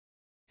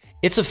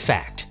It's a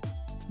fact.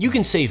 You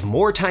can save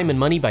more time and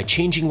money by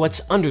changing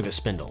what's under the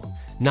spindle,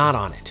 not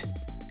on it.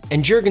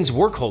 And Jergens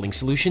work-holding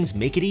solutions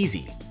make it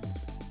easy.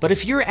 But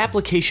if your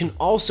application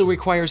also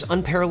requires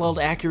unparalleled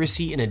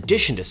accuracy in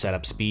addition to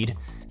setup speed,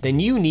 then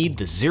you need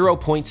the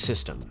 0-point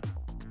system.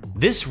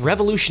 This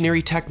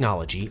revolutionary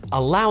technology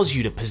allows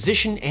you to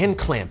position and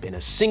clamp in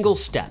a single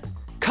step,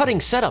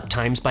 cutting setup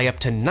times by up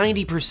to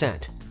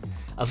 90%.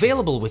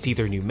 Available with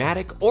either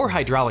pneumatic or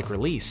hydraulic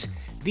release,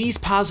 these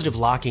positive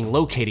locking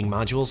locating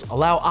modules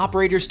allow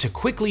operators to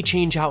quickly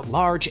change out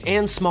large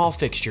and small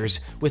fixtures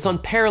with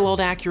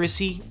unparalleled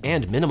accuracy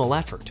and minimal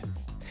effort.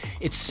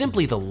 It's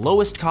simply the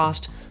lowest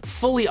cost,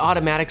 fully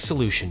automatic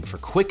solution for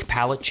quick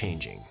pallet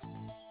changing.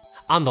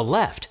 On the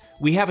left,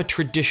 we have a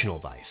traditional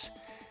vise.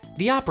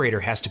 The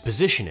operator has to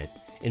position it,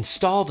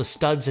 install the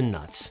studs and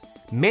nuts,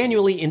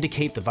 manually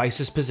indicate the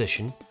vice's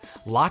position,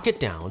 lock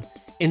it down,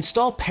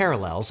 install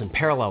parallels and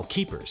parallel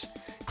keepers,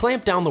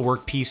 clamp down the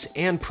workpiece,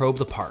 and probe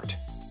the part.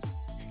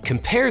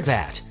 Compare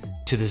that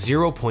to the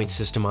 0-point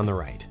system on the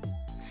right.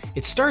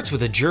 It starts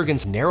with a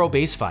Jergens narrow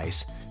base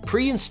vise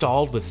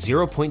pre-installed with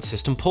 0-point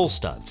system pull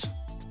studs.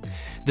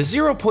 The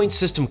 0-point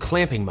system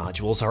clamping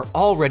modules are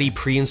already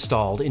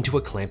pre-installed into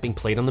a clamping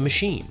plate on the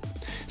machine,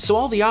 so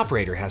all the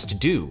operator has to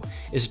do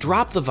is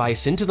drop the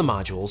vise into the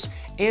modules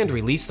and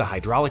release the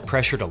hydraulic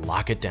pressure to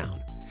lock it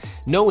down.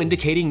 No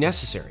indicating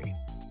necessary.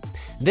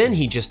 Then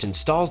he just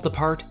installs the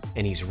part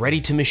and he's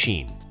ready to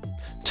machine.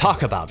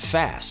 Talk about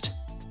fast!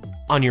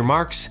 On your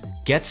marks,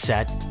 get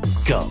set,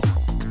 go!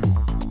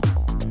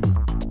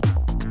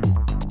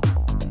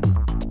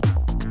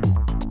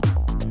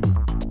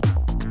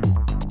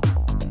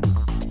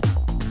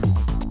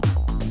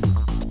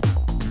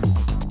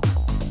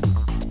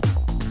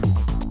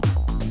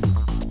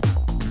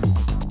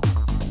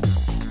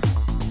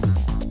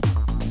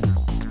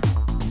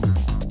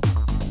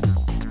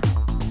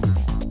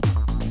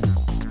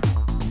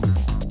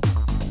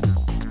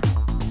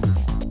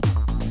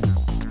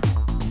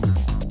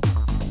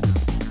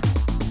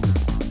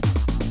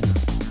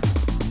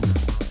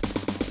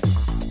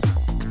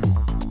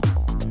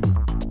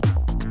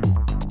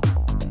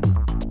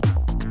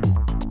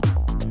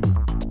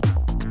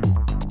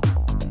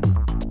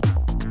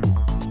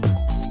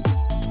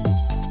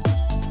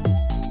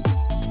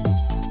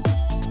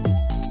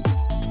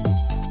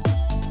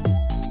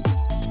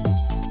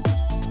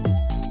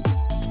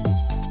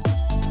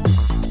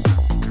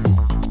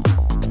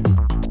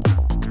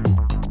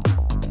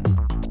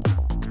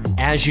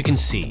 As you can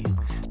see,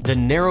 the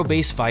narrow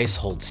base vise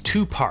holds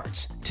two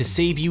parts to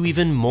save you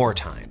even more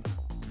time.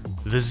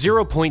 The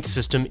 0-point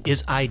system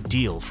is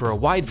ideal for a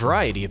wide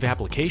variety of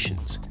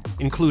applications,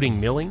 including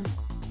milling,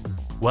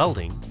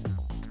 welding,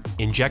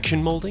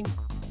 injection molding,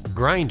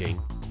 grinding,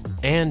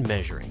 and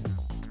measuring.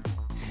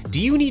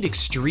 Do you need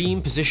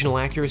extreme positional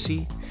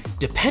accuracy,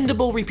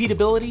 dependable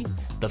repeatability,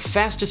 the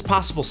fastest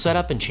possible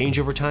setup and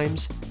changeover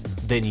times?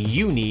 Then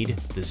you need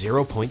the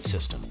 0-point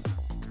system.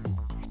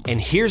 And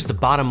here's the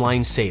bottom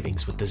line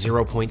savings with the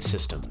 0-point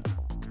system.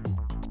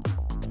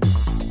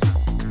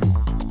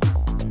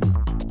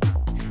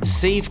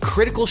 Save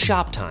critical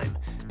shop time,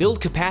 build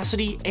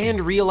capacity,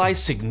 and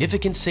realize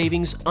significant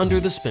savings under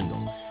the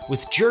spindle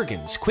with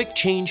Jergens quick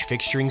change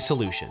fixturing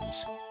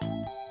solutions.